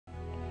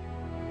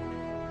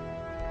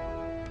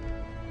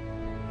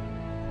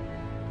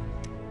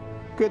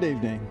Good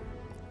evening.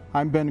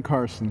 I'm Ben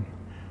Carson,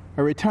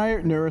 a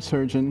retired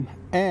neurosurgeon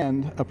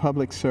and a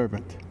public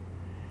servant.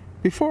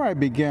 Before I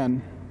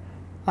begin,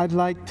 I'd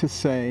like to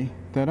say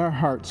that our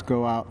hearts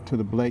go out to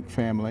the Blake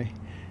family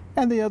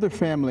and the other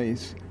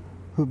families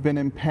who've been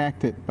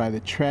impacted by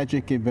the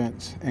tragic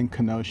events in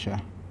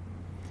Kenosha.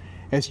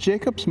 As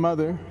Jacob's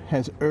mother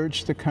has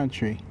urged the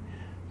country,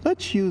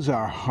 let's use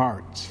our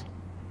hearts,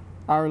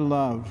 our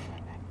love,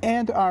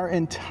 and our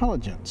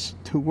intelligence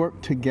to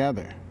work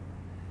together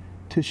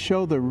to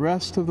show the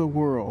rest of the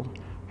world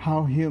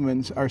how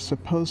humans are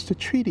supposed to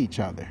treat each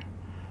other.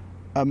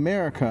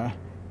 America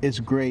is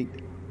great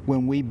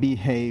when we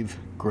behave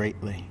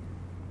greatly.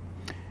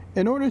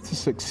 In order to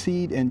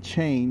succeed in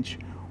change,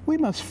 we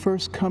must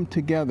first come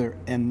together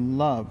in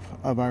love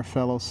of our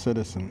fellow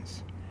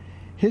citizens.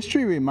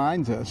 History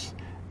reminds us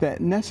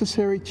that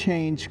necessary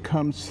change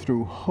comes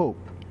through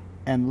hope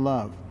and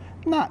love,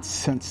 not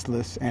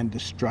senseless and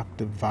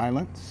destructive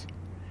violence.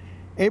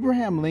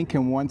 Abraham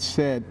Lincoln once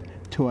said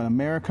to an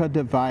America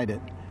divided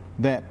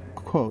that,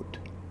 quote,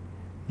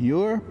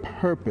 "Your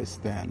purpose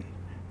then,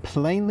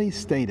 plainly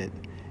stated,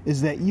 is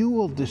that you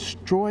will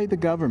destroy the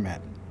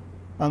government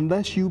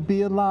unless you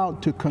be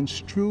allowed to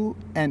construe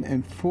and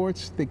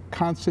enforce the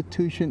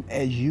Constitution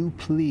as you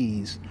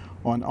please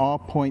on all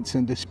points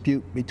in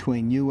dispute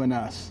between you and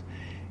us.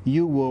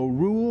 You will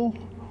rule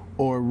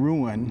or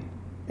ruin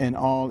in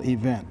all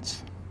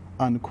events,"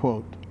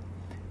 unquote.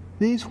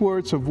 These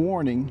words of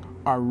warning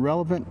are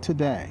relevant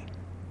today.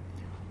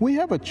 We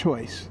have a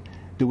choice.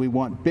 Do we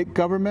want big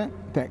government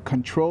that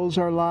controls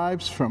our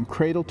lives from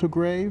cradle to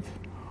grave?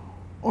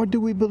 Or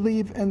do we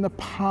believe in the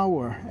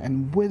power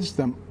and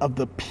wisdom of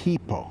the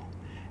people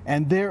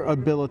and their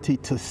ability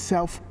to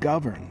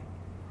self-govern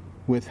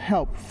with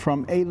help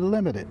from a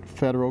limited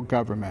federal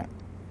government?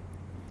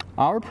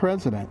 Our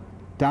president,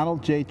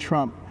 Donald J.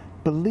 Trump,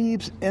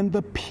 believes in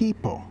the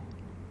people.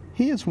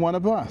 He is one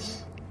of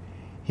us.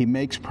 He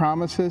makes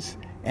promises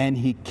and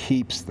he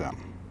keeps them.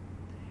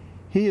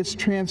 He is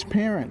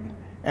transparent,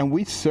 and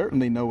we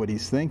certainly know what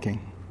he's thinking.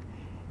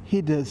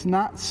 He does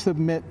not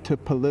submit to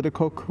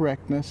political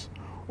correctness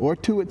or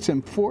to its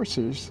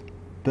enforcers,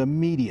 the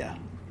media.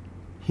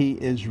 He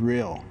is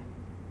real.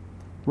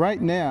 Right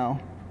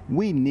now,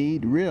 we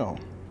need real.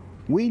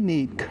 We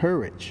need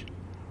courage.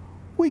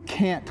 We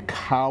can't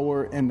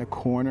cower in the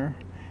corner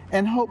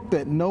and hope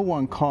that no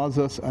one calls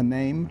us a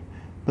name,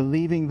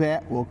 believing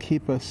that will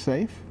keep us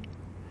safe.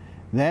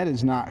 That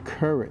is not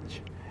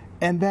courage,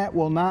 and that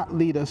will not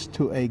lead us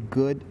to a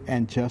good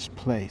and just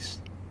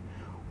place.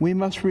 We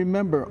must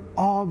remember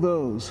all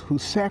those who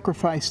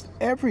sacrificed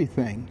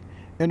everything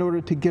in order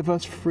to give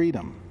us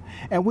freedom,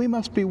 and we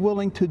must be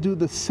willing to do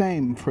the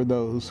same for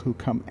those who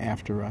come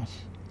after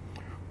us.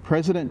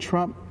 President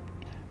Trump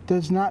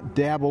does not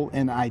dabble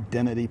in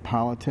identity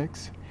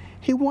politics.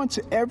 He wants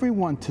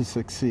everyone to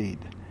succeed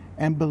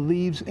and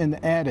believes in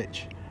the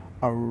adage,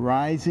 "A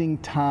rising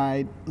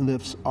tide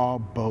lifts all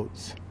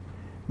boats."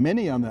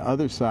 Many on the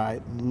other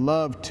side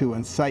love to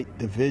incite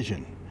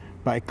division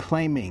by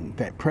claiming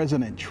that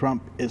President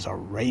Trump is a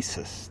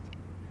racist.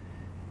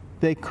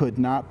 They could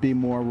not be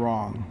more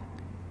wrong.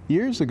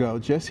 Years ago,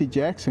 Jesse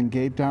Jackson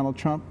gave Donald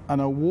Trump an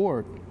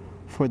award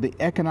for the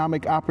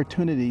economic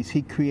opportunities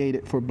he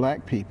created for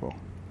black people.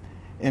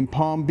 In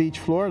Palm Beach,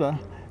 Florida,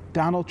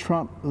 Donald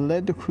Trump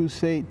led the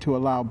crusade to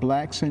allow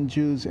blacks and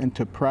Jews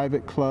into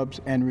private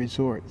clubs and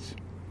resorts.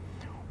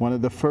 One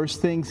of the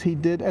first things he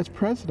did as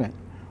president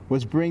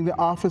was bring the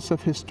Office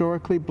of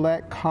Historically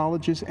Black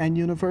Colleges and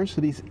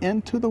Universities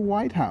into the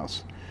White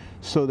House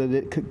so that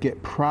it could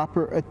get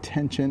proper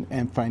attention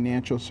and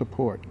financial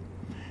support.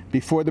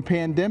 Before the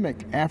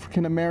pandemic,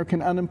 African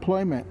American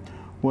unemployment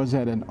was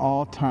at an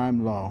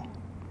all-time low.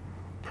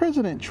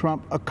 President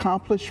Trump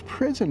accomplished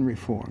prison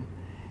reform.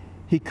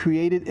 He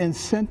created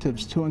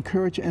incentives to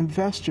encourage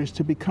investors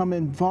to become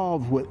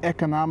involved with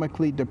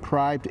economically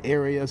deprived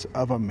areas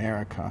of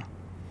America.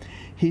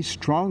 He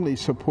strongly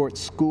supports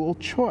school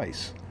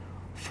choice,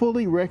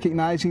 fully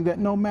recognizing that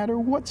no matter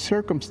what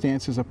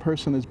circumstances a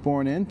person is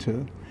born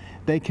into,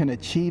 they can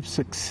achieve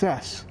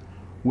success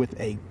with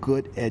a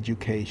good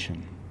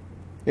education.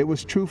 It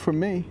was true for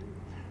me.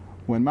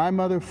 When my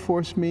mother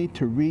forced me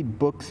to read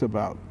books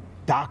about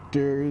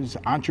doctors,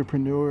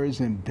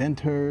 entrepreneurs,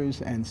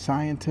 inventors, and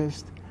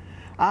scientists,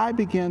 I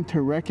began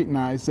to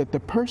recognize that the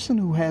person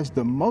who has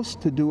the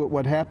most to do with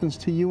what happens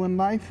to you in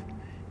life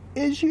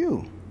is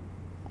you.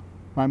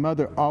 My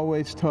mother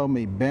always told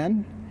me,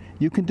 "Ben,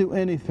 you can do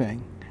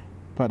anything,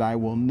 but I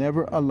will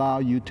never allow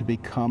you to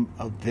become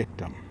a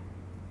victim."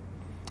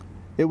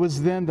 It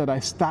was then that I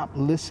stopped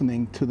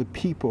listening to the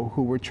people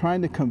who were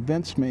trying to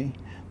convince me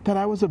that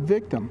I was a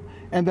victim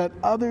and that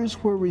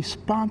others were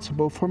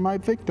responsible for my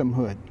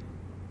victimhood.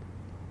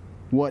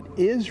 What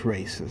is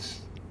racist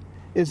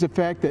is the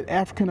fact that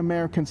African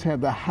Americans have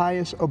the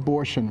highest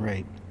abortion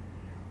rate.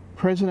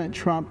 President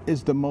Trump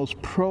is the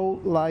most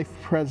pro-life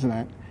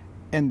president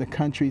in the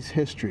country's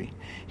history.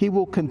 He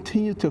will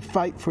continue to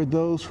fight for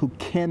those who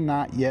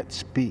cannot yet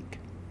speak.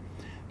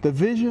 The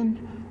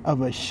vision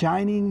of a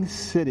shining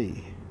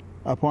city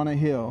upon a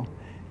hill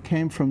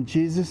came from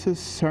Jesus'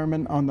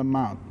 Sermon on the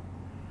Mount.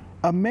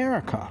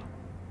 America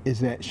is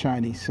that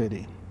shiny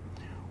city.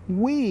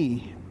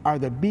 We are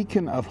the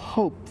beacon of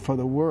hope for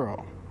the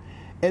world.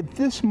 At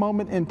this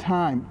moment in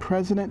time,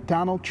 President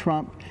Donald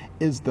Trump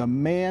is the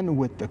man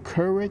with the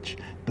courage,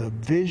 the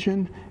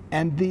vision,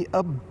 and the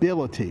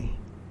ability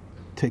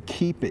to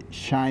keep it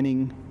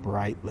shining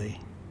brightly.